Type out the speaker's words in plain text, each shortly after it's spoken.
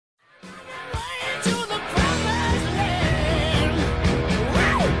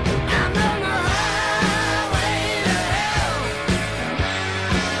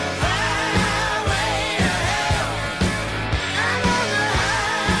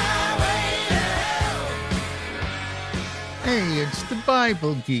Hey, it's the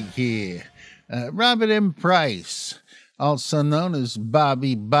Bible Geek here. Robert M. Price, also known as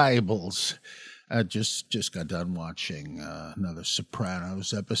Bobby Bibles. Just got done watching another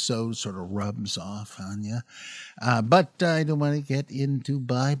Sopranos episode. Sort of rubs off on you. But I don't want to get into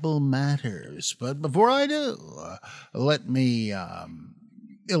Bible matters. But before I do, let me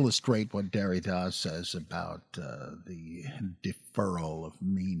illustrate what Derrida says about the deferral of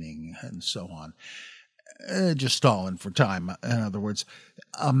meaning and so on. Just stalling for time. In other words,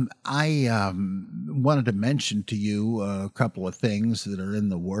 I wanted to mention to you a couple of things that are in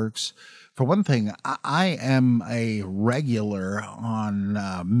the works. For one thing, I am a regular on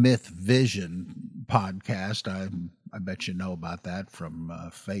Myth Vision podcast. I bet you know about that from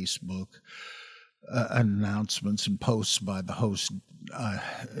Facebook announcements and posts by the host,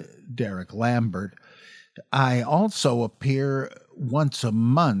 Derek Lambert. I also appear once a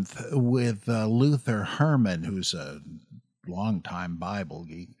month with Luther Herman, who's a longtime Bible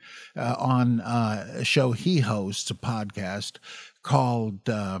geek, on a show he hosts, a podcast called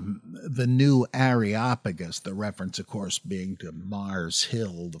The New Areopagus, the reference, of course, being to Mars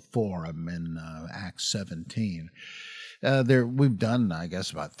Hill, the forum in Acts 17. We've done, I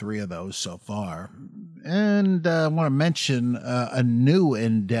guess, about 3 of those so far. And I want to mention a new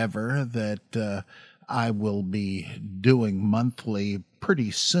endeavor that I will be doing monthly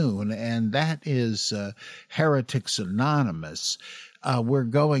pretty soon, and that is Heretics Anonymous. We're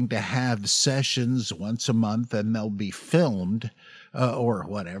going to have sessions once a month, and they'll be filmed or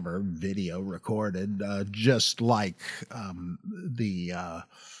whatever, video recorded, just like the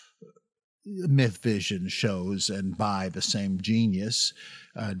Myth Vision shows and by the same genius,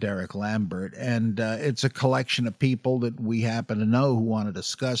 Derek Lambert. And it's a collection of people that we happen to know who want to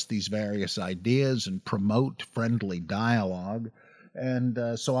discuss these various ideas and promote friendly dialogue.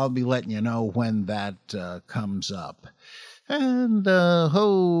 And so I'll be letting you know when that comes up. And,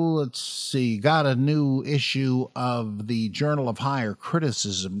 let's see, got a new issue of the Journal of Higher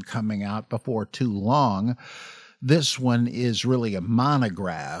Criticism coming out before too long. This one is really a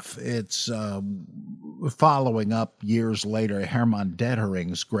monograph. It's following up years later Hermann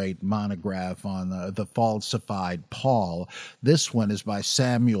Dettering's great monograph on the falsified Paul. This one is by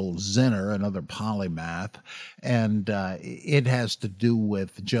Samuel Zinner, another polymath, and it has to do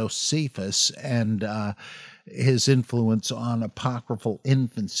with Josephus and his influence on apocryphal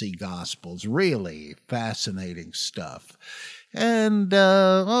infancy gospels. Really fascinating stuff. And,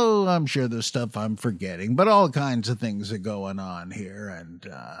 I'm sure there's stuff I'm forgetting, but all kinds of things are going on here. And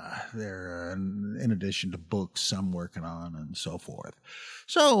there, in addition to books I'm working on and so forth.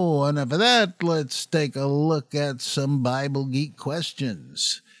 So, enough of that. Let's take a look at some Bible Geek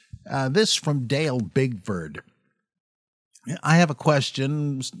questions. This from Dale Bigford. I have a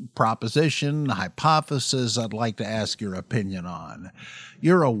question, proposition, hypothesis I'd like to ask your opinion on.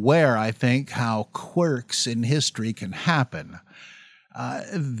 You're aware, I think, how quirks in history can happen.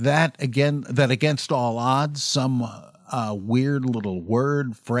 That against all odds, some weird little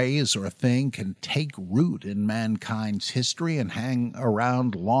word, phrase, or thing can take root in mankind's history and hang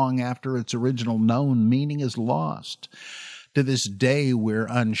around long after its original known meaning is lost. To this day, we're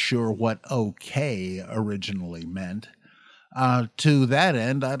unsure what okay originally meant. To that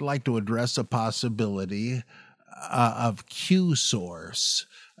end, I'd like to address a possibility of Q source.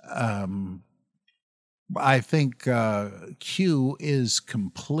 I think Q is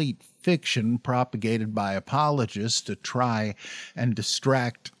complete fiction propagated by apologists to try and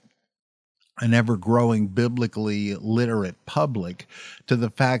distract an ever-growing biblically literate public to the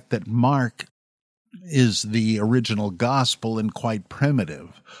fact that Mark is the original gospel and quite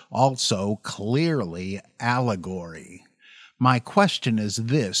primitive, also clearly allegory. My question is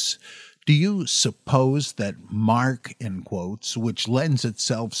this: do you suppose that Mark, in quotes, which lends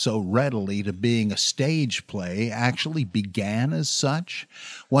itself so readily to being a stage play, actually began as such?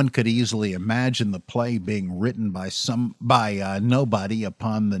 One could easily imagine the play being written by nobody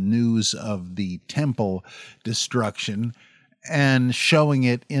upon the news of the temple destruction and showing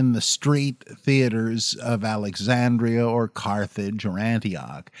it in the street theaters of Alexandria or Carthage or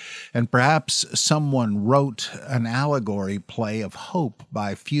Antioch. And perhaps someone wrote an allegory play of hope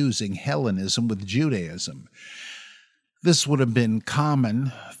by fusing Hellenism with Judaism. This would have been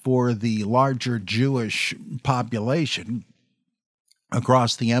common for the larger Jewish population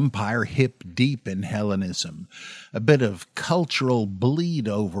across the empire, hip deep in Hellenism. A bit of cultural bleed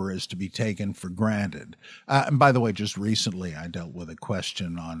over is to be taken for granted. And by the way, just recently I dealt with a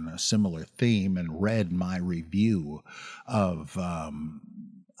question on a similar theme and read my review of,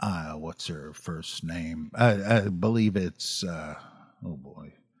 what's her first name? I believe it's,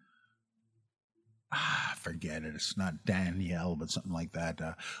 forget it. It's not Danielle, but something like that.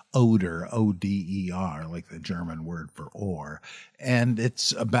 Oder, O-D-E-R, like the German word for ore. And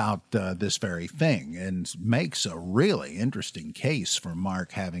it's about this very thing, and makes a really interesting case for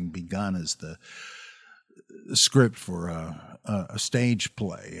Mark having begun as the script for a stage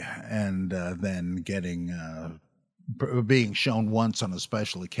play, and then getting being shown once on a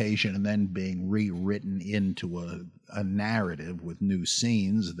special occasion, and then being rewritten into a narrative with new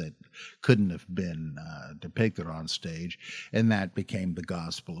scenes that couldn't have been depicted on stage, and that became the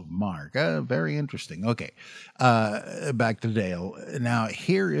Gospel of Mark. Very interesting. Okay, back to Dale. Now,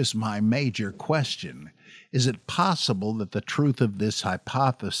 here is my major question. Is it possible that the truth of this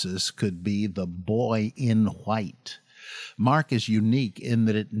hypothesis could be the boy in white? Mark is unique in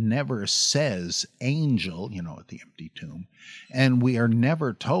that it never says angel, at the empty tomb, and we are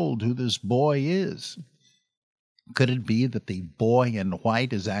never told who this boy is. Could it be that the boy in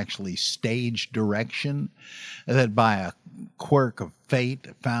white is actually stage direction, that by a quirk of fate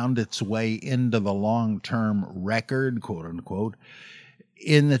found its way into the long-term record, quote unquote,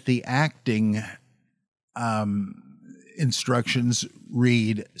 in that the acting instructions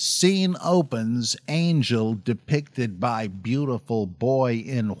read, scene opens, angel depicted by beautiful boy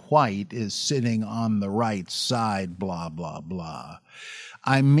in white is sitting on the right side, blah, blah, blah.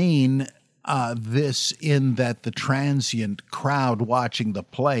 I mean, this in that the transient crowd watching the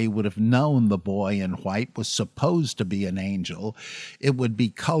play would have known the boy in white was supposed to be an angel. It would be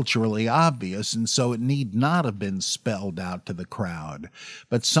culturally obvious, and so it need not have been spelled out to the crowd.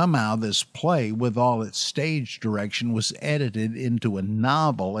 But somehow this play, with all its stage direction, was edited into a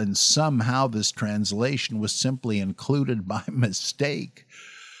novel, and somehow this translation was simply included by mistake.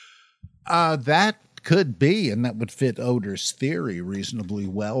 That could be, and that would fit Oder's theory reasonably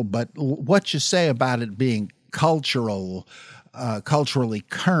well, but what you say about it being culturally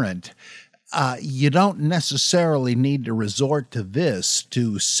current, you don't necessarily need to resort to this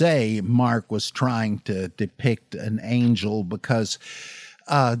to say Mark was trying to depict an angel, because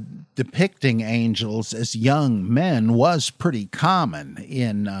depicting angels as young men was pretty common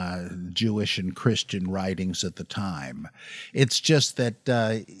in Jewish and Christian writings at the time. It's just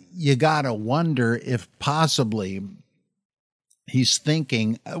that you gotta wonder if possibly he's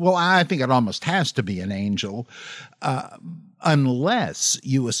thinking, well, I think it almost has to be an angel, unless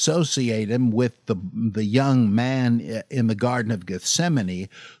you associate him with the young man in the Garden of Gethsemane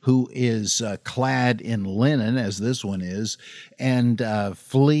who is clad in linen, as this one is, and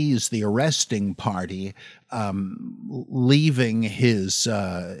flees the arresting party, leaving his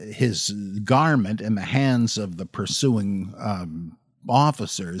garment in the hands of the pursuing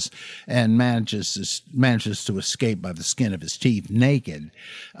officers, and manages to escape by the skin of his teeth naked,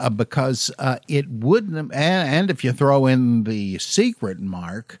 because it wouldn't, and if you throw in the secret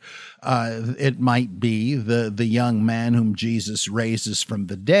Mark, it might be the young man whom Jesus raises from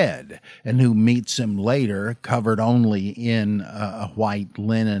the dead, and who meets him later covered only in a white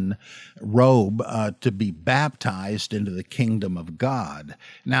linen robe to be baptized into the kingdom of God.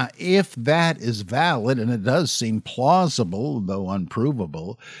 Now, if that is valid, and it does seem plausible, though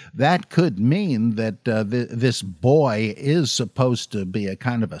unprovable, that could mean that this boy is supposed to be a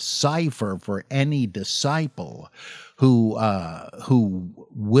kind of a cipher for any disciple who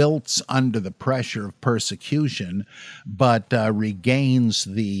wilts under the pressure of persecution, but regains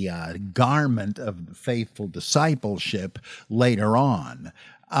the garment of the faithful discipleship later on.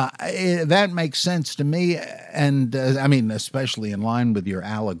 That makes sense to me, and I mean, especially in line with your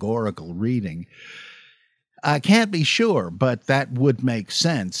allegorical reading. I can't be sure, but that would make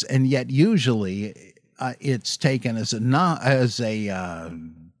sense, and yet usually it's taken as an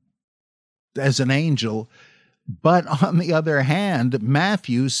angel. But on the other hand,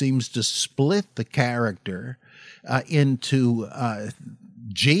 Matthew seems to split the character into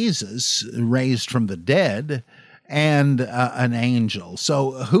Jesus raised from the dead and an angel.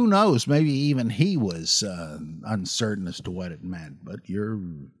 So who knows? Maybe even he was uncertain as to what it meant. But your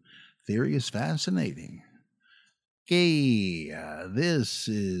theory is fascinating. Okay, this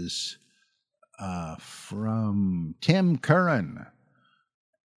is from Tim Curran.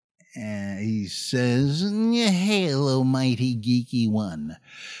 And he says, "Hello, mighty geeky one.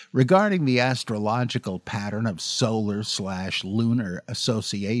 Regarding the astrological pattern of solar/lunar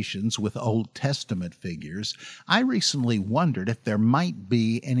associations with Old Testament figures, I recently wondered if there might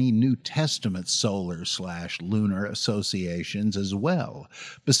be any New Testament solar/lunar associations as well,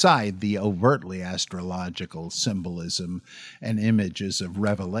 beside the overtly astrological symbolism and images of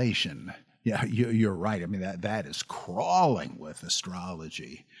Revelation." Yeah, you're right. I mean, that is crawling with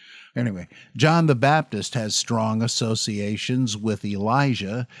astrology. Anyway, John the Baptist has strong associations with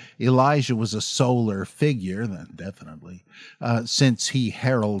Elijah. Elijah was a solar figure, definitely, since he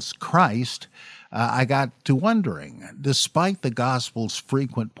heralds Christ. I got to wondering, despite the Gospel's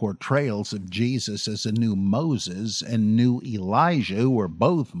frequent portrayals of Jesus as a new Moses and new Elijah, who were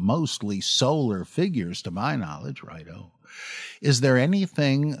both mostly solar figures to my knowledge, righto, is there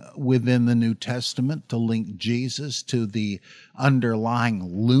anything within the New Testament to link Jesus to the underlying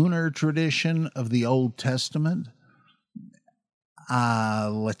lunar tradition of the Old Testament?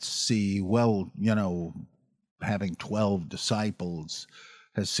 Let's see. Well, having 12 disciples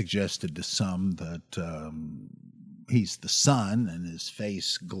has suggested to some that he's the Son, and his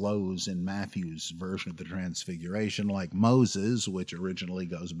face glows in Matthew's version of the Transfiguration like Moses, which originally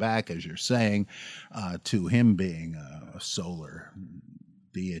goes back, as you're saying, to him being a solar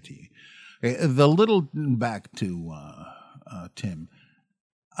deity. Back to Tim,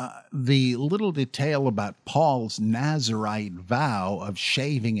 the little detail about Paul's Nazirite vow of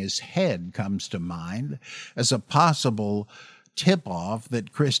shaving his head comes to mind as a possible tip-off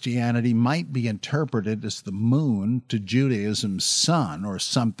that Christianity might be interpreted as the moon to Judaism's sun, or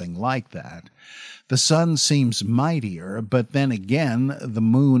something like that. The sun seems mightier, but then again, the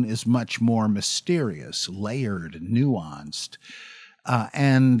moon is much more mysterious, layered, nuanced.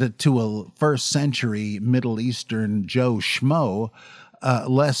 And to a first-century Middle Eastern Joe Schmo,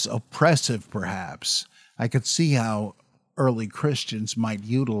 less oppressive, perhaps. I could see how early Christians might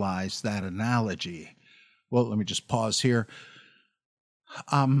utilize that analogy. Well, let me just pause here.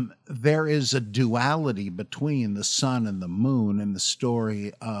 There is a duality between the sun and the moon in the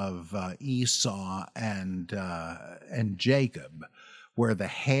story of Esau and Jacob, where the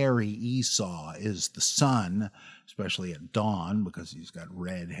hairy Esau is the sun, especially at dawn because he's got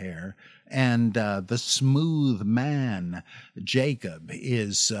red hair, and the smooth man Jacob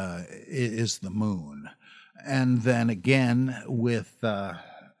is the moon. And then again with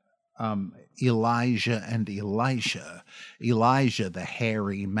Elijah and Elisha. Elijah, the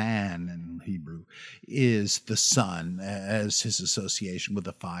hairy man in Hebrew, is the sun, as his association with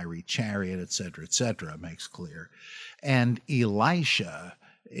the fiery chariot, etc., makes clear. And Elisha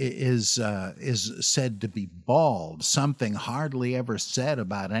is said to be bald, something hardly ever said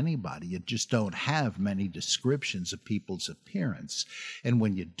about anybody. You just don't have many descriptions of people's appearance. And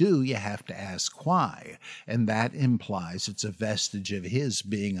when you do, you have to ask why. And that implies it's a vestige of his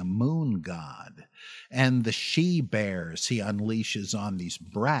being a moon god. And the she-bears he unleashes on these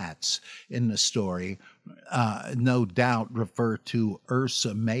brats in the story no doubt refer to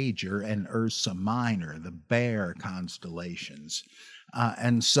Ursa Major and Ursa Minor, the bear constellations.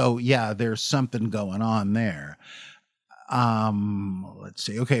 And so, yeah, there's something going on there. Let's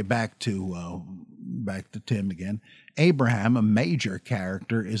see. Okay, back to Tim again. Abraham, a major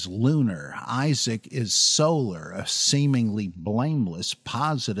character, is lunar. Isaac is solar, a seemingly blameless,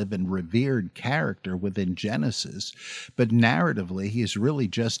 positive, and revered character within Genesis. But narratively, he is really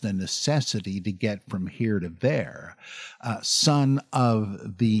just a necessity to get from here to there. Son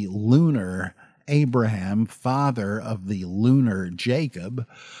of the lunar Abraham, father of the lunar Jacob,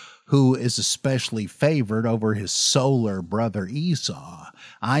 who is especially favored over his solar brother Esau.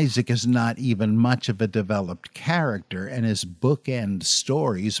 Isaac is not even much of a developed character, and his bookend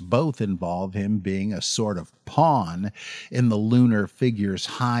stories both involve him being a sort of pawn in the lunar figure's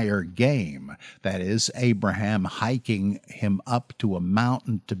higher game. That is, Abraham hiking him up to a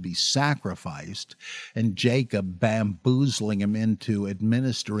mountain to be sacrificed, and Jacob bamboozling him into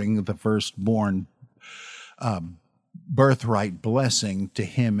administering the firstborn birthright blessing to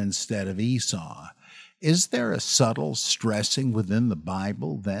him instead of Esau. Is there a subtle stressing within the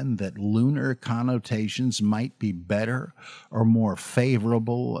Bible, then, that lunar connotations might be better or more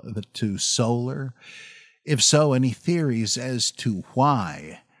favorable to solar? If so, any theories as to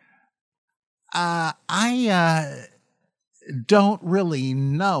why? I don't really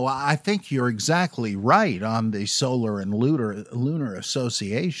know. I think you're exactly right on the solar and lunar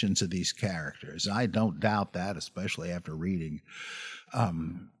associations of these characters. I don't doubt that, especially after reading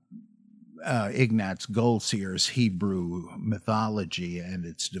Ignaz Goldsier's Hebrew mythology and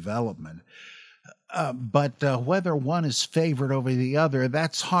its development. But whether one is favored over the other,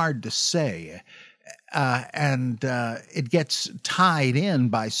 that's hard to say. And it gets tied in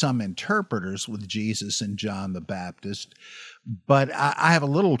by some interpreters with Jesus and John the Baptist. But I have a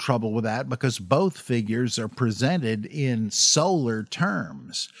little trouble with that because both figures are presented in solar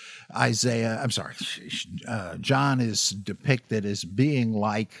terms. John is depicted as being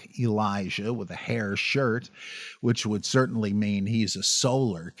like Elijah with a hair shirt, which would certainly mean he's a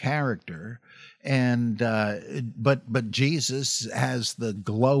solar character. And but Jesus has the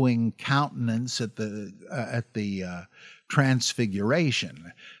glowing countenance at the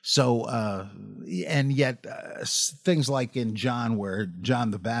transfiguration. So, and yet things like in John, where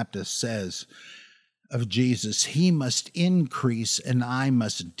John the Baptist says of Jesus, he must increase and I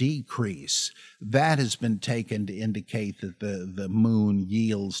must decrease. That has been taken to indicate that the moon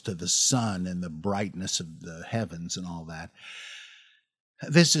yields to the sun and the brightness of the heavens and all that.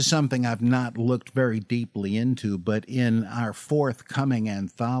 This is something I've not looked very deeply into, but in our forthcoming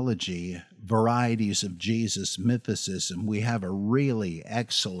anthology, Varieties of Jesus Mythicism, we have a really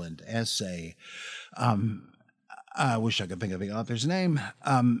excellent essay. I wish I could think of the author's name,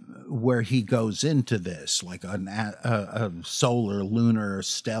 where he goes into this, like a solar, lunar,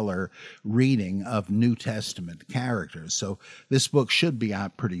 stellar reading of New Testament characters. So this book should be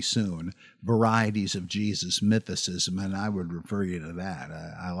out pretty soon, Varieties of Jesus Mythicism, and I would refer you to that.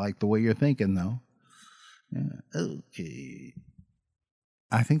 I like the way you're thinking, though. Yeah, okay.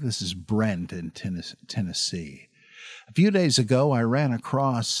 I think this is Brent in Tennessee. A few days ago, I ran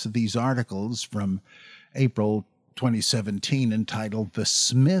across these articles from April 2017 entitled "The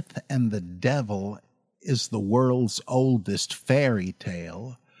Smith and the Devil is the World's Oldest Fairy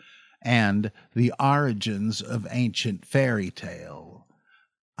Tale" and "The Origins of Ancient Fairy Tale."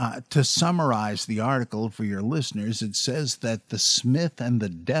 To summarize the article for your listeners, it says that The Smith and the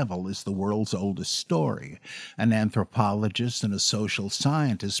Devil is the world's oldest story. An anthropologist and a social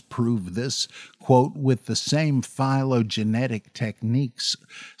scientist proved this, quote, with the same phylogenetic techniques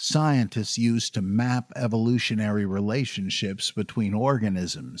scientists use to map evolutionary relationships between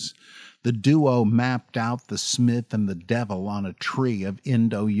organisms. The duo mapped out the Smith and the Devil on a tree of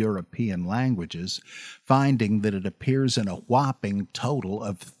Indo-European languages, finding that it appears in a whopping total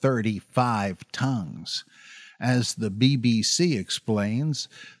of 35 tongues. As the BBC explains,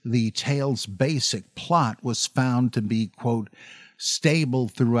 the tale's basic plot was found to be, quote, stable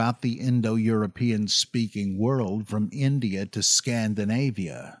throughout the Indo-European speaking world from India to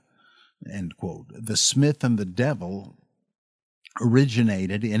Scandinavia, end quote. The Smith and the Devil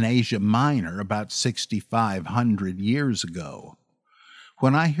originated in Asia Minor about 6,500 years ago.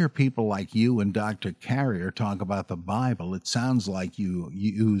 When I hear people like you and Dr. Carrier talk about the Bible, it sounds like you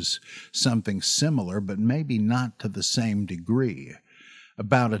use something similar, but maybe not to the same degree.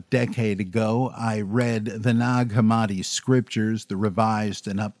 About a decade ago, I read the Nag Hammadi Scriptures, the revised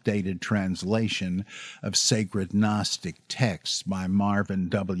and updated translation of sacred Gnostic texts by Marvin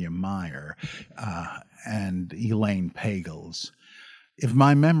W. Meyer and Elaine Pagels. If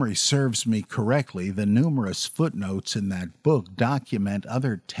my memory serves me correctly, the numerous footnotes in that book document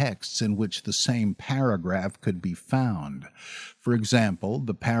other texts in which the same paragraph could be found. For example,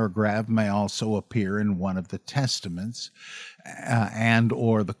 the paragraph may also appear in one of the Testaments, and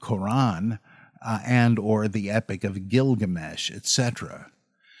or the Quran, and or the Epic of Gilgamesh, etc.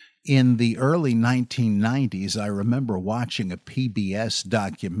 In the early 1990s, I remember watching a PBS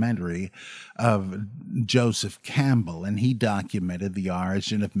documentary of Joseph Campbell, and he documented the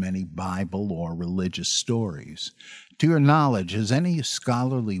origin of many Bible or religious stories. To your knowledge, has any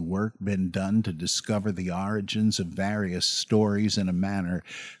scholarly work been done to discover the origins of various stories in a manner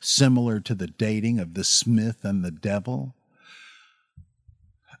similar to the dating of the Smith and the Devil?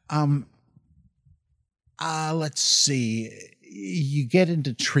 Let's see. You get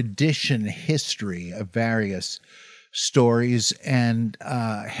into tradition history of various stories, and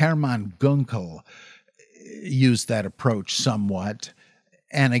Hermann Gunkel used that approach somewhat.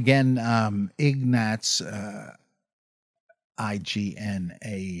 And again, Ignaz,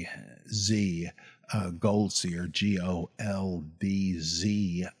 I-G-N-A-Z, Goldzier,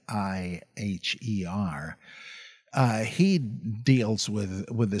 Goldziher, he deals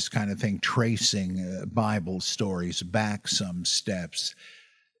with this kind of thing, tracing Bible stories back some steps.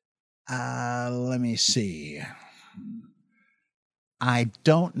 Let me see. I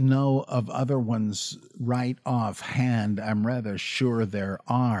don't know of other ones right offhand. I'm rather sure there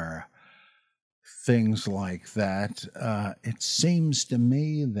are things like that. It seems to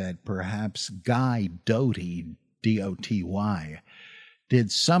me that perhaps Guy Doty, D-O-T-Y,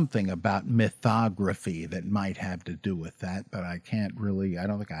 did something about mythography that might have to do with that, but I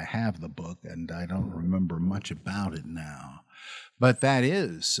don't think I have the book, and I don't remember much about it now. But that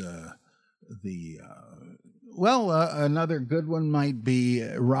is another good one might be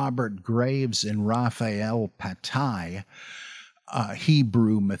Robert Graves and Raphael Patai,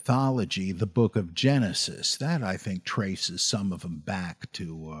 Hebrew mythology, the book of Genesis. That, I think, traces some of them back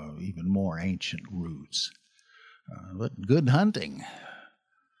to even more ancient roots. But good hunting.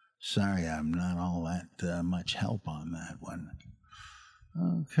 Sorry, I'm not all that much help on that one.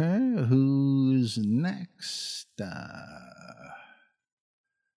 Okay, who's next?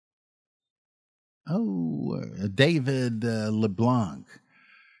 David LeBlanc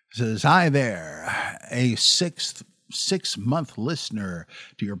says, "Hi there, a six-month listener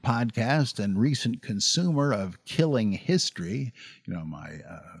to your podcast and recent consumer of Killing History." You know, my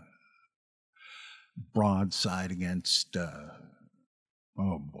broadside against,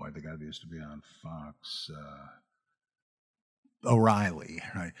 oh boy, the guy that used to be on Fox, O'Reilly,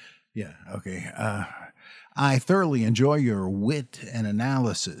 right? Yeah, okay. I thoroughly enjoy your wit and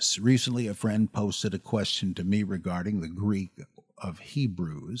analysis. Recently, a friend posted a question to me regarding the Greek of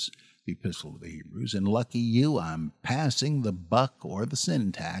Hebrews, the Epistle of the Hebrews, and lucky you, I'm passing the buck or the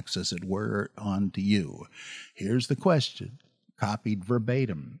syntax, as it were, on to you. Here's the question, copied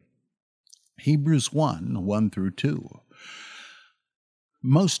verbatim. Hebrews 1 through 2.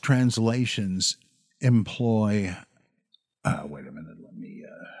 Most translations employ... wait a minute, let me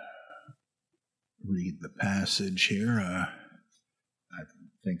read the passage here. I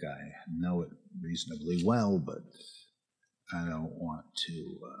think I know it reasonably well, but I don't want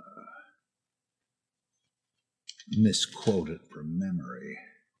to misquote it from memory.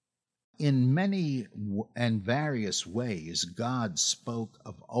 In many and various ways, God spoke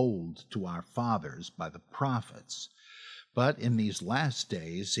of old to our fathers by the prophets, but in these last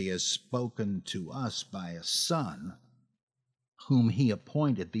days he has spoken to us by a Son, whom he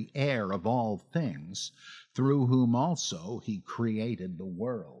appointed the heir of all things, through whom also he created the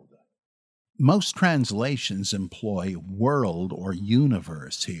world. Most translations employ world or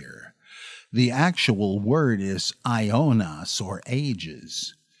universe here. The actual word is aionas, or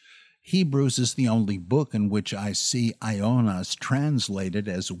ages. Hebrews is the only book in which I see aionas translated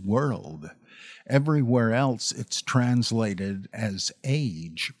as world. Everywhere else it's translated as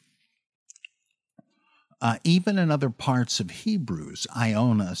age. Even in other parts of Hebrews,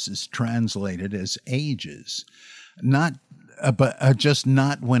 aionas is translated as ages, but just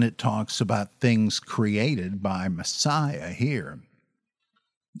not when it talks about things created by Messiah here.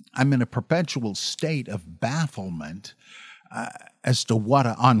 I'm in a perpetual state of bafflement as to what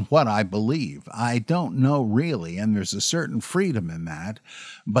I believe. I don't know really, and there's a certain freedom in that,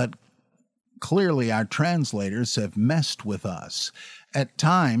 but clearly our translators have messed with us. At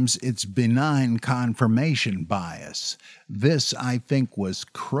times, it's benign confirmation bias. This, I think, was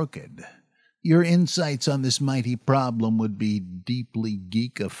crooked. Your insights on this mighty problem would be deeply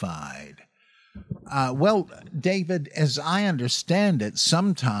geekified. Well, David, as I understand it,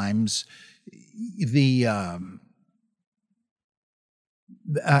 sometimes the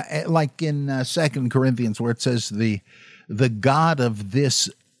like in 2 Corinthians, where it says the God of this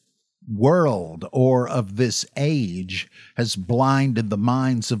world or of this age has blinded the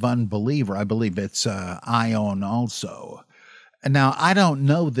minds of unbeliever. I believe it's Ion also. Now, I don't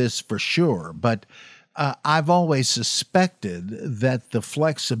know this for sure, but I've always suspected that the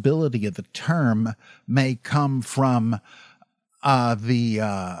flexibility of the term may come from the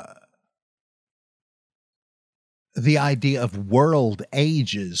idea of world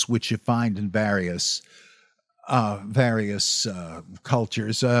ages, which you find in various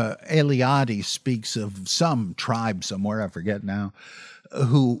cultures. Eliade speaks of some tribe somewhere, I forget now,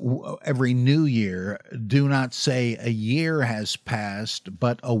 who every new year do not say a year has passed,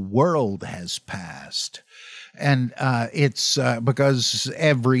 but a world has passed. And it's because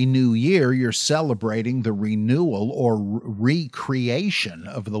every new year you're celebrating the renewal or recreation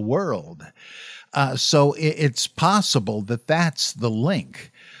of the world. So it's possible that that's the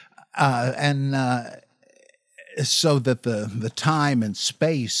link. So that the time and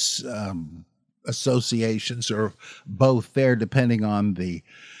space associations are both there, depending on the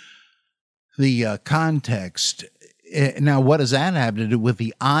context. Now, what does that have to do with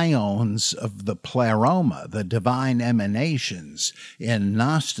the ions of the pleroma, the divine emanations in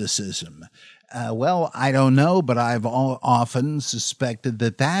Gnosticism? Well, I don't know, but I've often suspected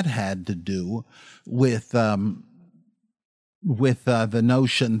that had to do with the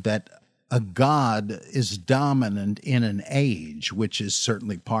notion that a god is dominant in an age, which is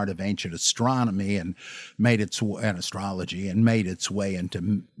certainly part of ancient astronomy and astrology and made its way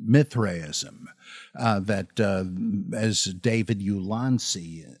into Mithraism. As David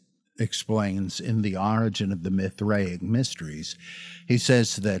Ulansey explains in The Origin of the Mithraic Mysteries, he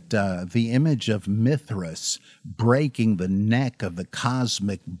says that the image of Mithras breaking the neck of the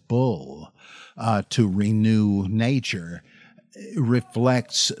cosmic bull to renew nature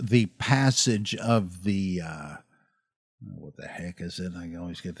reflects the passage of the what the heck is it? I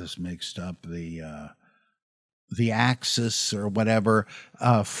always get this mixed up. The axis or whatever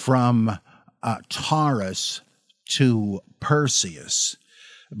from Taurus to Perseus,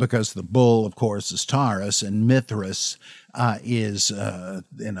 because the bull, of course, is Taurus, and Mithras is,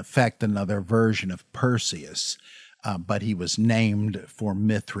 in effect, another version of Perseus. But he was named for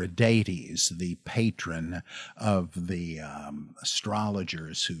Mithridates, the patron of the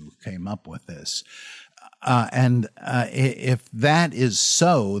astrologers who came up with this. And if that is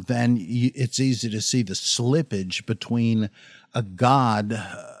so, then it's easy to see the slippage between a god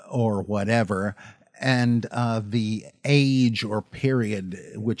or whatever and the age or period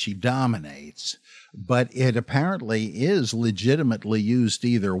which he dominates. But it apparently is legitimately used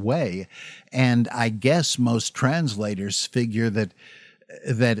either way. And I guess most translators figure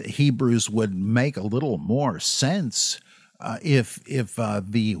that Hebrews would make a little more sense if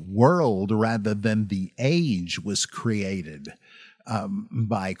the world rather than the age was created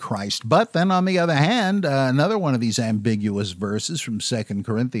by Christ. But then on the other hand, another one of these ambiguous verses from 2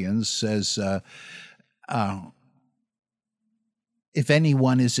 Corinthians says, if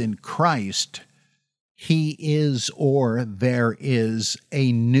anyone is in Christ, he is or there is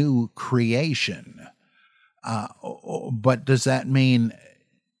a new creation. But does that mean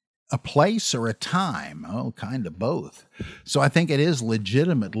a place or a time? Oh, kind of both. So I think it is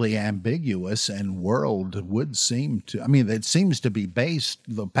legitimately ambiguous, and world would seem to, it seems to be based,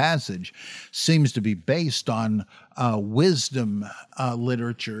 the passage seems to be based on wisdom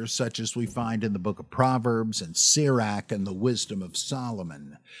literature, such as we find in the book of Proverbs and Sirach and the Wisdom of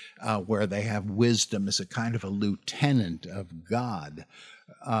Solomon, where they have wisdom as a kind of a lieutenant of God.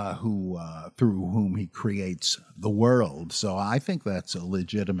 Through whom he creates the world. So I think that's a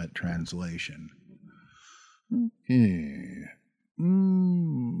legitimate translation. Okay.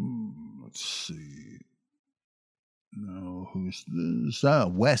 Let's see. No, who's this?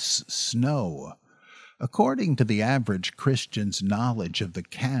 Wes Snow. According to the average Christian's knowledge of the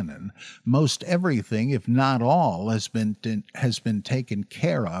canon, most everything, if not all, has been taken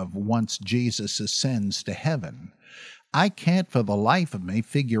care of once Jesus ascends to heaven. I can't for the life of me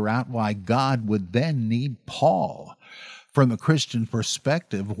figure out why God would then need Paul. From a Christian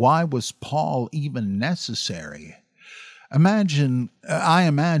perspective, why was Paul even necessary? I imagine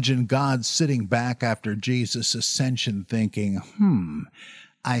God sitting back after Jesus' ascension thinking,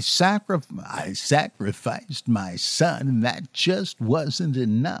 I sacrificed my son, and that just wasn't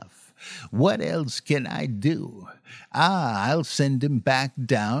enough. What else can I do? I'll send him back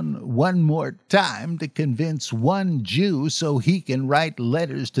down one more time to convince one Jew so he can write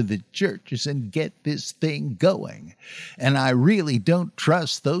letters to the churches and get this thing going. And I really don't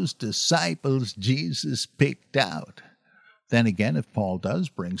trust those disciples Jesus picked out. Then again, if Paul does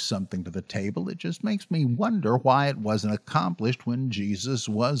bring something to the table, it just makes me wonder why it wasn't accomplished when Jesus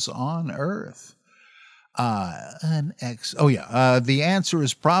was on earth. The answer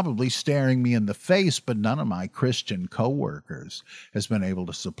is probably staring me in the face, but none of my Christian coworkers has been able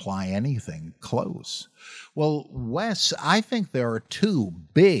to supply anything close. Well, Wes, I think there are two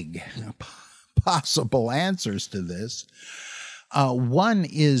big possible answers to this. One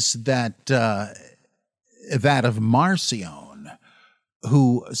is that of Marcion,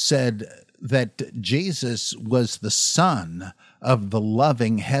 who said that Jesus was the son of the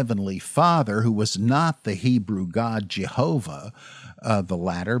loving heavenly Father, who was not the Hebrew God Jehovah, the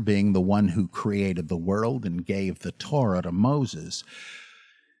latter being the one who created the world and gave the Torah to Moses.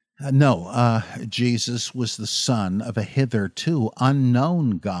 Jesus was the son of a hitherto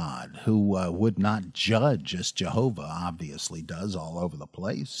unknown God who would not judge as Jehovah obviously does all over the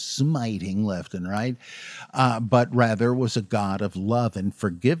place, smiting left and right, but rather was a God of love and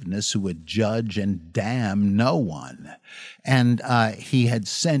forgiveness who would judge and damn no one. And he had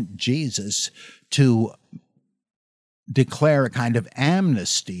sent Jesus to declare a kind of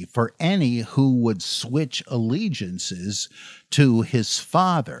amnesty for any who would switch allegiances to his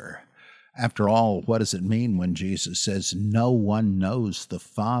Father. After all, what does it mean when Jesus says, no one knows the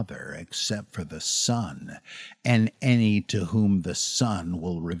Father except for the Son, and any to whom the Son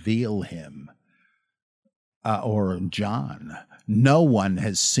will reveal him? Or John, no one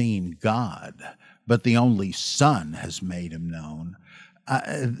has seen God, but the only Son has made him known.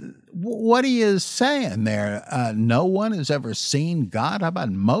 What are you saying there? No one has ever seen God? How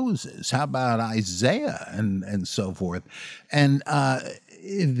about Moses? How about Isaiah and so forth? And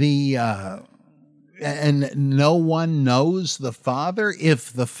and no one knows the Father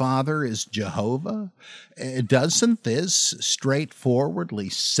if the Father is Jehovah? Doesn't this straightforwardly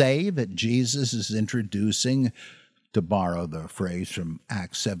say that Jesus is introducing to borrow the phrase from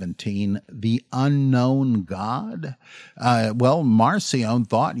Acts 17, the unknown God? Well, Marcion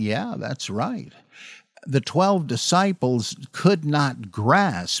thought, yeah, that's right. The 12 disciples could not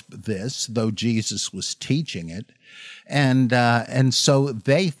grasp this, though Jesus was teaching it. And so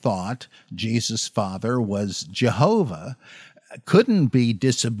they thought Jesus' Father was Jehovah, couldn't be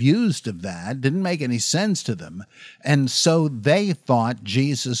disabused of that, didn't make any sense to them. And so they thought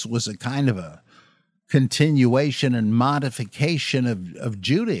Jesus was a kind of a continuation and modification of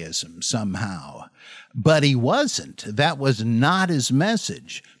Judaism somehow. But he wasn't. That was not his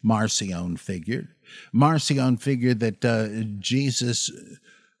message, Marcion figured. Marcion figured that Jesus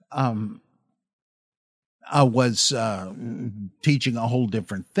was teaching a whole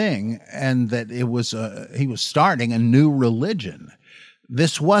different thing, and that it was he was starting a new religion.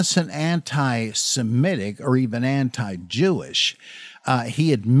 This wasn't anti-Semitic or even anti-Jewish.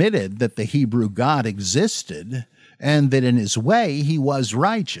 He admitted that the Hebrew God existed and that in his way he was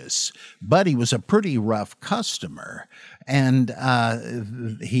righteous, but he was a pretty rough customer. And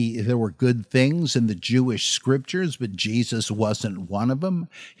there were good things in the Jewish scriptures, but Jesus wasn't one of them.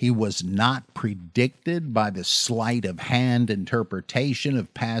 He was not predicted by the sleight of hand interpretation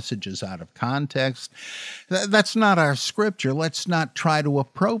of passages out of context. That's not our scripture. Let's not try to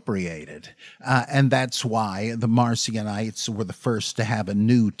appropriate it. And that's why the Marcionites were the first to have a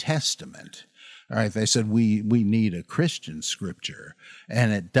New Testament. All right, they said we need a Christian scripture,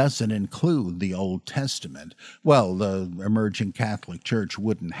 and it doesn't include the Old Testament. Well, the emerging Catholic Church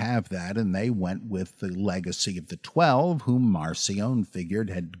wouldn't have that, and they went with the legacy of the 12, whom Marcion figured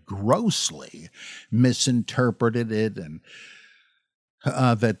had grossly misinterpreted it, and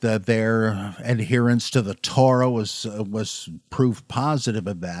that their adherence to the Torah was proof positive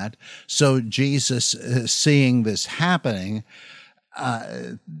of that. So Jesus, seeing this happening,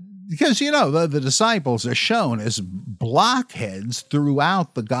 because, the disciples are shown as blockheads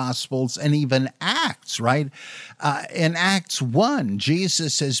throughout the Gospels and even Acts, right? In Acts 1,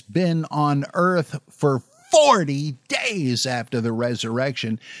 Jesus has been on earth for 40 days after the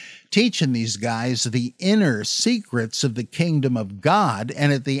resurrection, teaching these guys the inner secrets of the kingdom of God.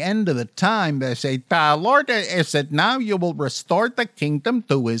 And at the end of the time, they say, Lord, is it now you will restore the kingdom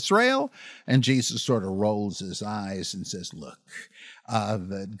to Israel? And Jesus sort of rolls his eyes and says, look,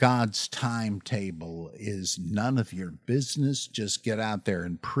 that God's timetable is none of your business. Just get out there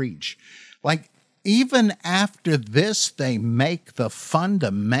and preach. Like, even after this, they make the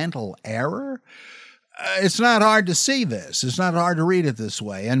fundamental error. It's not hard to see this. It's not hard to read it this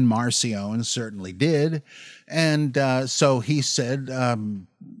way. And Marcion certainly did. And so he said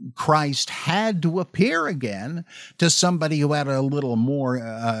Christ had to appear again to somebody who had a little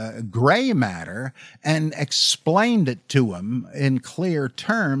more gray matter and explained it to him in clear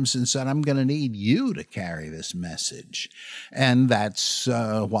terms and said, I'm going to need you to carry this message. And that's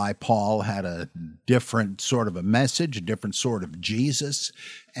why Paul had a different sort of a message, a different sort of Jesus,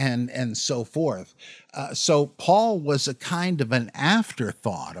 and so forth. So Paul was a kind of an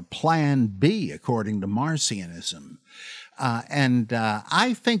afterthought, a plan B, according to Marcionism. And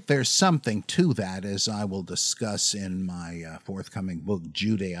I think there's something to that, as I will discuss in my forthcoming book,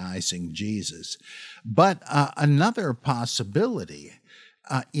 Judaizing Jesus. But another possibility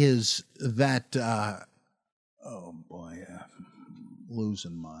is that, oh boy,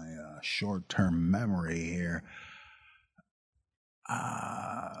 losing my short-term memory here.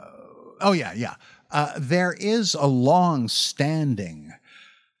 There is a long-standing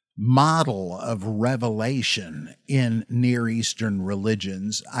model of revelation in Near Eastern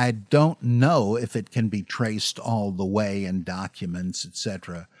religions. I don't know if it can be traced all the way in documents,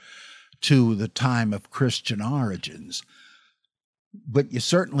 etc., to the time of Christian origins. But you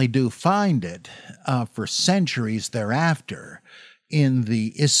certainly do find it for centuries thereafter in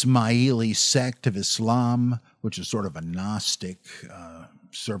the Ismaili sect of Islam, which is sort of a Gnostic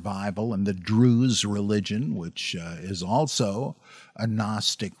survival, and the Druze religion, which is also a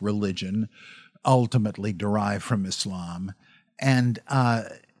Gnostic religion, ultimately derived from Islam. And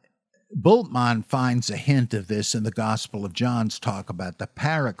Bultmann finds a hint of this in the Gospel of John's talk about the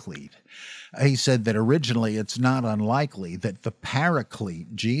Paraclete. He said that originally it's not unlikely that the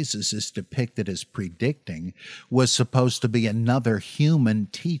Paraclete Jesus is depicted as predicting was supposed to be another human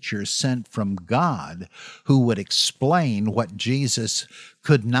teacher sent from God who would explain what Jesus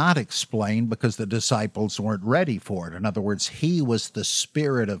could not explain because the disciples weren't ready for it. In other words, he was the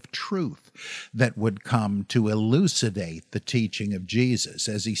Spirit of truth that would come to elucidate the teaching of Jesus,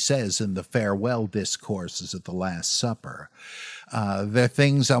 as he says in the farewell discourses at the Last Supper. There are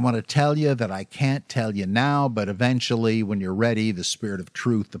things I want to tell you that I can't tell you now, but eventually, when you're ready, the Spirit of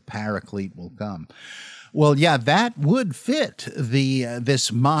truth, the Paraclete, will come. Well, yeah, that would fit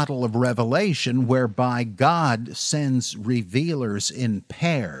this model of revelation whereby God sends revealers in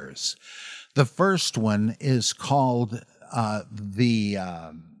pairs. The first one is called the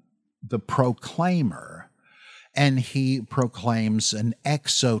proclaimer, and he proclaims an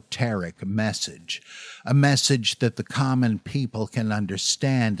exoteric message, a message that the common people can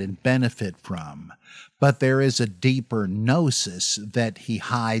understand and benefit from. But there is a deeper gnosis that he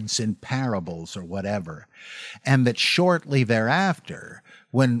hides in parables or whatever, and that shortly thereafter,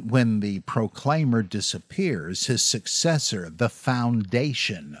 when the proclaimer disappears, his successor, the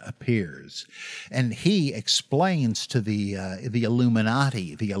foundation, appears, and he explains to the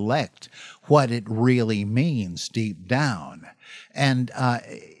Illuminati, the elect, what it really means deep down. And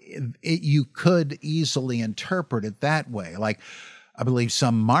you could easily interpret it that way. Like, I believe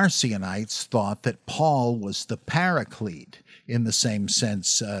some Marcionites thought that Paul was the Paraclete in the same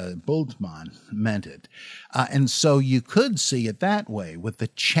sense Bultmann meant it. And so you could see it that way, with the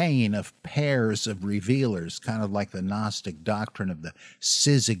chain of pairs of revealers, kind of like the Gnostic doctrine of the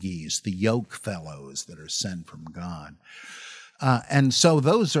syzygies, the yoke fellows that are sent from God. And so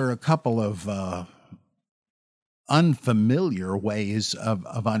those are a couple of unfamiliar ways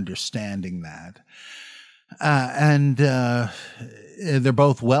of understanding that. And they're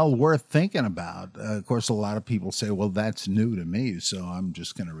both well worth thinking about. Of course, a lot of people say, well, that's new to me, so I'm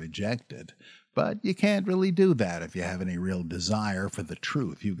just going to reject it. But you can't really do that if you have any real desire for the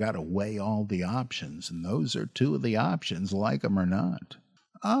truth. You've got to weigh all the options, and those are two of the options, like them or not.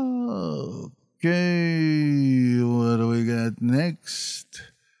 Okay, what do we got next?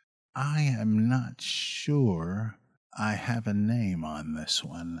 I am not sure I have a name on this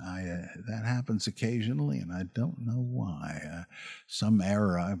one. That happens occasionally, and I don't know why. Some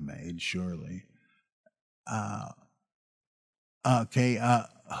error I've made, surely. Okay.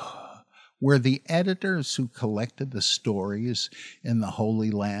 Were the editors who collected the stories in the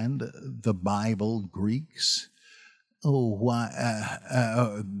Holy Land the Bible Greeks? Oh, why?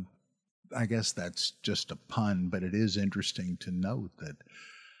 I guess that's just a pun, but it is interesting to note that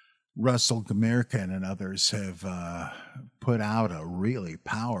Russell Gmirkin and others have put out a really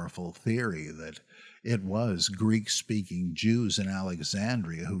powerful theory that it was Greek-speaking Jews in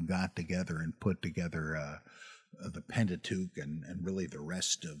Alexandria who got together and put together the Pentateuch and really the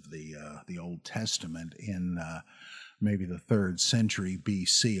rest of the Old Testament in maybe the 3rd century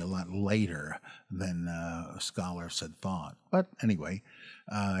B.C., a lot later than scholars had thought. But anyway,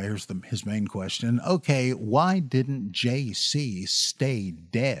 here's his main question. Okay, why didn't J.C. stay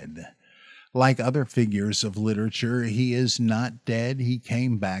dead? Like other figures of literature, he is not dead. He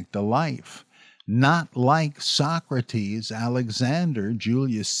came back to life. Not like Socrates, Alexander,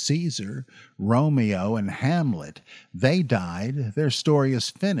 Julius Caesar, Romeo, and Hamlet. They died. Their story is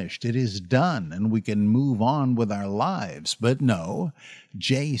finished. It is done, and we can move on with our lives. But no,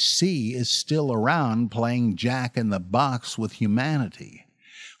 J.C. is still around playing Jack in the Box with humanity.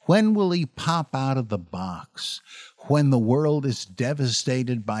 When will he pop out of the box? When the world is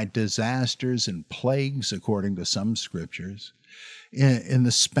devastated by disasters and plagues, according to some scriptures. In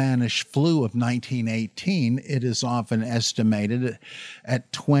the Spanish flu of 1918, it is often estimated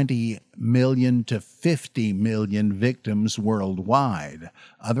at 20 million to 50 million victims worldwide.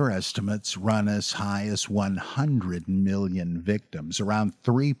 Other estimates run as high as 100 million victims, around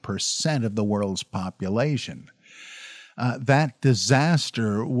 3% of the world's population. That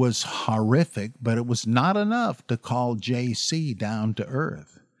disaster was horrific, but it was not enough to call J.C. down to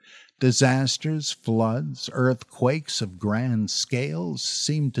earth. Disasters, floods, earthquakes of grand scales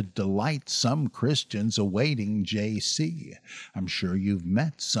seem to delight some Christians awaiting J.C. I'm sure you've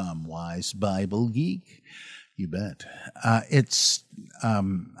met some, wise Bible geek. You bet. It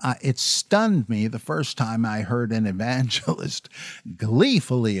stunned me the first time I heard an evangelist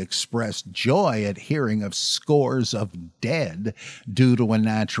gleefully express joy at hearing of scores of dead due to a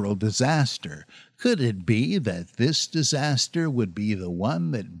natural disaster. Could it be that this disaster would be the one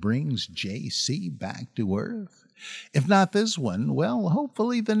that brings J.C. back to earth? If not this one, well,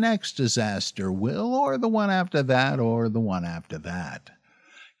 hopefully the next disaster will, or the one after that, or the one after that.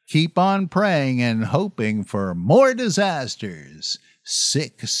 Keep on praying and hoping for more disasters.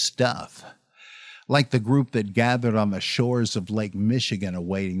 Sick stuff. Like the group that gathered on the shores of Lake Michigan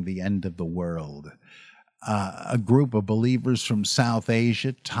awaiting the end of the world. A group of believers from South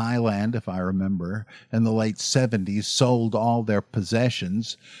Asia, Thailand, if I remember, in the late 70s, sold all their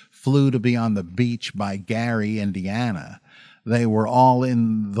possessions, flew to be on the beach by Gary, Indiana. They were all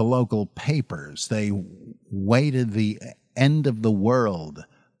in the local papers. They waited the end of the world.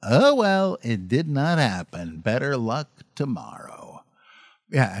 Oh, well, it did not happen. Better luck tomorrow.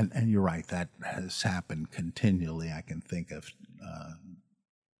 Yeah, and you're right. That has happened continually. I can think of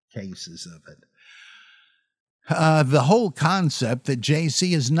cases of it. The whole concept that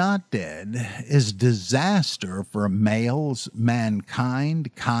JC is not dead is disaster for males,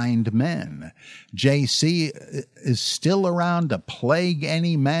 mankind, kind men. JC is still around to plague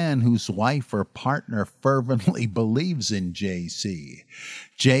any man whose wife or partner fervently believes in JC.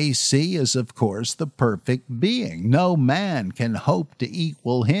 JC is, of course, the perfect being. No man can hope to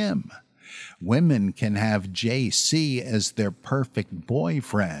equal him. Women can have JC as their perfect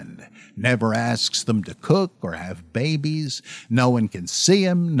boyfriend. Never asks them to cook or have babies. No one can see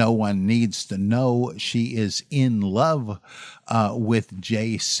him. No one needs to know she is in love with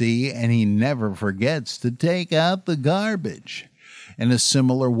JC, and he never forgets to take out the garbage. In a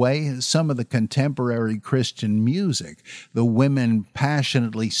similar way, some of the contemporary Christian music, the women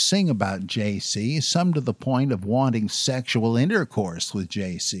passionately sing about JC, some to the point of wanting sexual intercourse with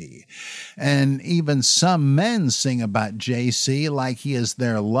JC. And even some men sing about JC like he is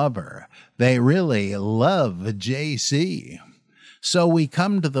their lover. They really love JC. So we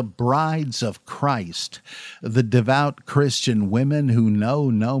come to the brides of Christ, the devout Christian women who know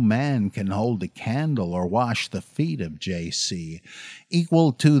no man can hold a candle or wash the feet of JC,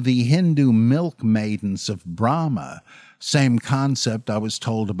 equal to the Hindu milk maidens of Brahma, same concept I was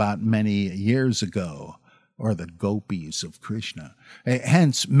told about many years ago, or the gopis of Krishna.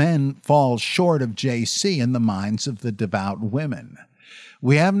 Hence, men fall short of JC in the minds of the devout women.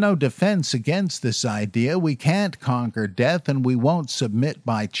 We have no defense against this idea. We can't conquer death, and we won't submit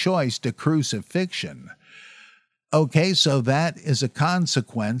by choice to crucifixion. Okay, so that is a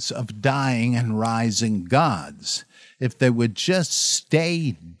consequence of dying and rising gods. If they would just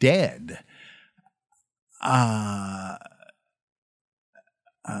stay dead, I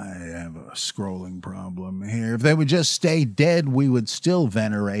have a scrolling problem here. If they would just stay dead, we would still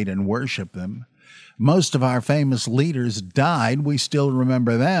venerate and worship them. Most of our famous leaders died. We still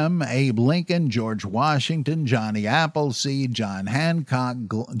remember them: Abe Lincoln, George Washington, Johnny Appleseed, John Hancock,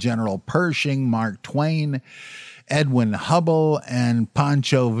 General Pershing, Mark Twain, Edwin Hubble, and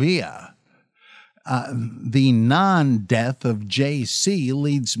Pancho Villa. The non-death of JC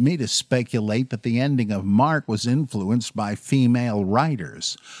leads me to speculate that the ending of Mark was influenced by female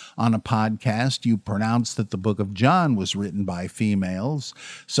writers. On a podcast, you pronounced that the book of John was written by females,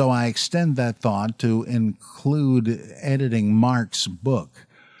 so I extend that thought to include editing Mark's book.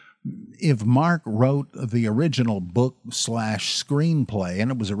 If Mark wrote the original book/screenplay, and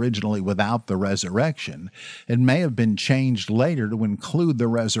it was originally without the resurrection, it may have been changed later to include the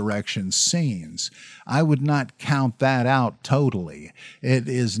resurrection scenes. I would not count that out totally. It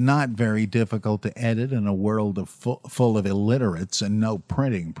is not very difficult to edit in a world full of illiterates and no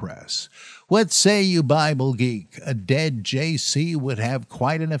printing press. What say you, Bible geek? A dead JC would have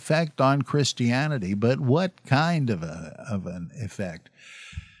quite an effect on Christianity, but what kind of an effect?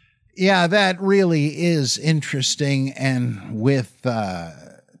 Yeah, that really is interesting, and with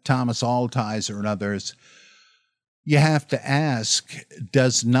Thomas Altizer and others, you have to ask,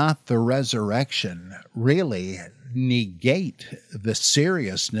 does not the resurrection really negate the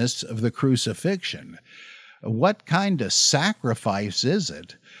seriousness of the crucifixion? What kind of sacrifice is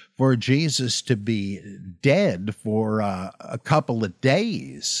it for Jesus to be dead for a couple of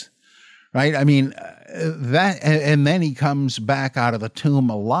days? Right? I mean, that, and then he comes back out of the tomb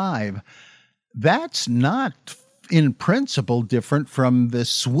alive. That's not, in principle, different from the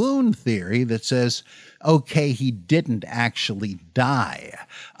swoon theory that says, okay, he didn't actually die,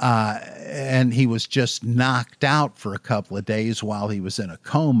 and he was just knocked out for a couple of days while he was in a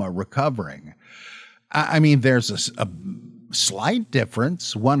coma recovering. I mean, there's a slight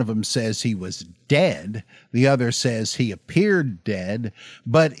difference. One of them says he was dead. The other says he appeared dead.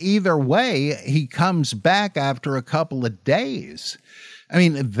 But either way, he comes back after a couple of days. I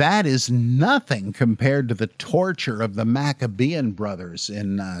mean, that is nothing compared to the torture of the Maccabean brothers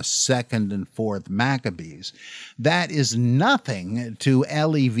in 2nd and 4th Maccabees. That is nothing to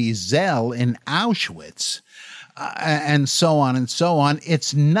Elie Wiesel in Auschwitz. And so on and so on.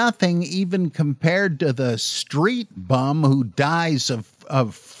 It's nothing even compared to the street bum who dies of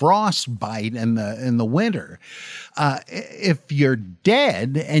frostbite in the winter. If you're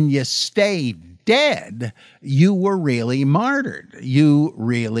dead and you stay dead, you were really martyred. You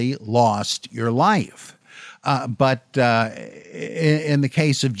really lost your life. But in the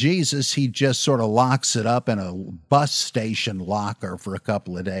case of Jesus, he just sort of locks it up in a bus station locker for a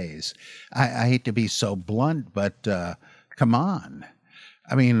couple of days. I hate to be so blunt, but come on.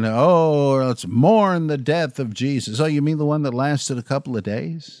 I mean, oh, let's mourn the death of Jesus. Oh, you mean the one that lasted a couple of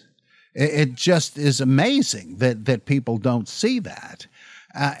days? It just is amazing that people don't see that.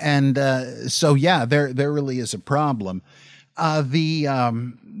 So, yeah, there really is a problem.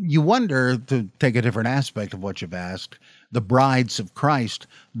 You wonder, to take a different aspect of what you've asked, the brides of Christ,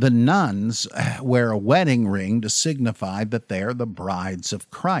 the nuns wear a wedding ring to signify that they're the brides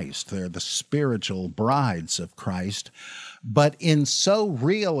of Christ. They're the spiritual brides of Christ, but in so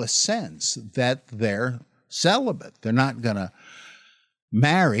real a sense that they're celibate. They're not going to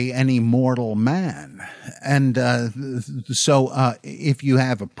marry any mortal man. And so if you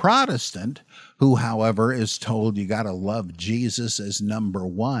have a Protestant who, however, is told you got to love Jesus as number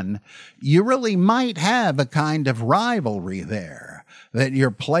one, you really might have a kind of rivalry there, that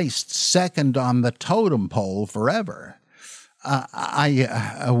you're placed second on the totem pole forever.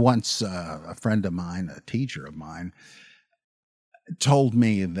 I once, a friend of mine, a teacher of mine, told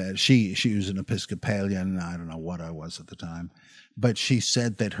me that she was an Episcopalian. I don't know what I was at the time, but she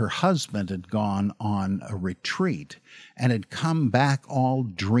said that her husband had gone on a retreat and had come back all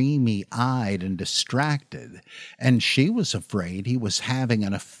dreamy-eyed and distracted, and she was afraid he was having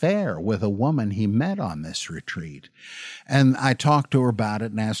an affair with a woman he met on this retreat. And I talked to her about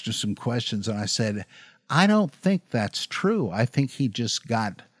it and asked her some questions, and I said, I don't think that's true. I think he just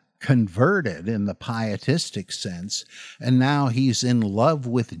got converted in the pietistic sense, and now he's in love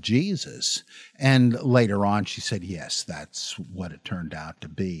with Jesus. And later on, she said, yes, that's what it turned out to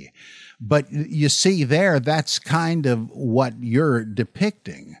be. But you see there, that's kind of what you're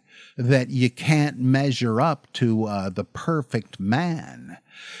depicting, that you can't measure up to the perfect man.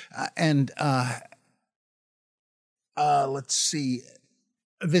 Let's see,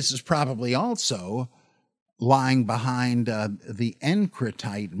 this is probably also lying behind the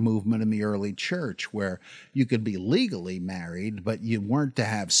Encretite movement in the early church, where you could be legally married, but you weren't to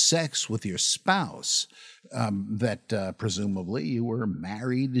have sex with your spouse, that presumably you were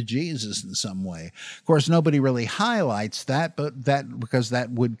married to Jesus in some way. Of course, nobody really highlights that, but because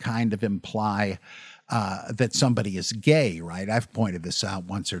that would kind of imply that somebody is gay, right? I've pointed this out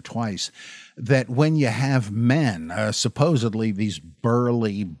once or twice, that when you have men, supposedly these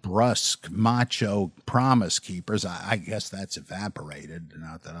burly, brusque, macho promise keepers, I guess that's evaporated,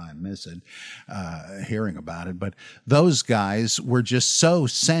 not that I miss it, hearing about it, but those guys were just so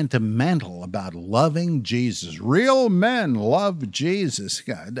sentimental about loving Jesus. Real men love Jesus.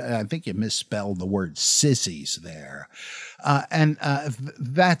 God, I think you misspelled the word sissies there.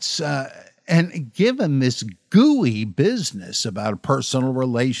 And given this gooey business about a personal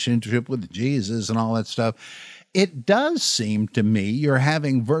relationship with Jesus and all that stuff, it does seem to me you're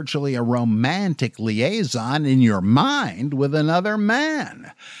having virtually a romantic liaison in your mind with another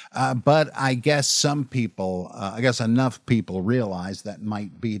man. But I guess enough people realize that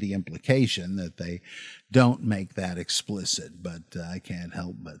might be the implication, that they don't make that explicit, but I can't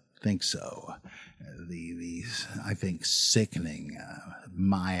help but think so. These, I think, sickening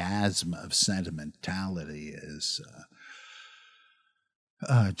miasma of sentimentality is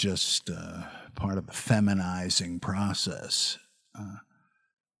just part of the feminizing process.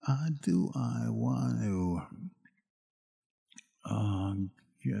 Do I want to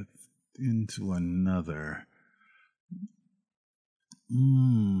get into another?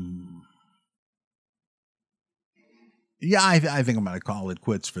 Yeah, I think I'm going to call it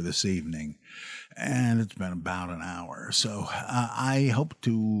quits for this evening. And it's been about an hour. So I hope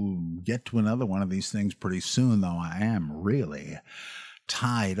to get to another one of these things pretty soon, though I am really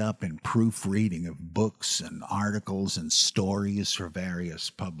tied up in proofreading of books and articles and stories for various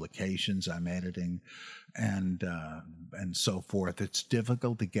publications I'm editing and so forth. It's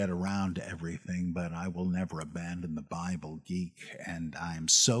difficult to get around to everything, but I will never abandon the Bible Geek, and I'm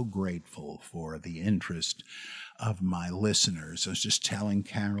so grateful for the interest of my listeners. I was just telling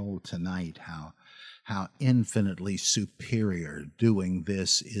Carol tonight how infinitely superior doing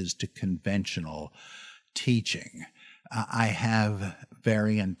this is to conventional teaching. I have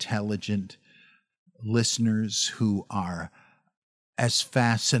very intelligent listeners who are as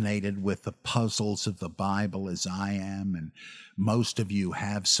fascinated with the puzzles of the Bible as I am, and most of you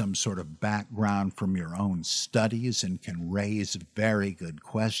have some sort of background from your own studies and can raise very good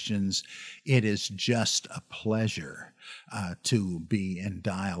questions. It is just a pleasure to be in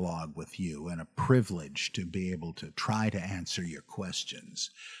dialogue with you, and a privilege to be able to try to answer your questions.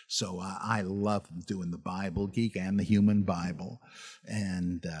 So I love doing the Bible Geek and the Human Bible,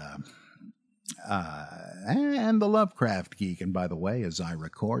 and the Lovecraft Geek. And by the way, as I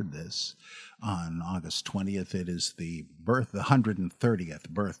record this on August 20th, it is the 130th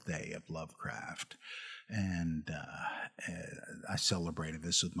birthday of Lovecraft. And I celebrated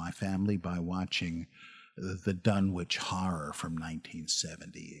this with my family by watching The Dunwich Horror from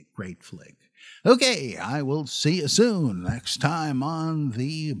 1970. Great flick. Okay, I will see you soon next time on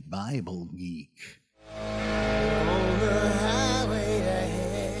The Bible Geek.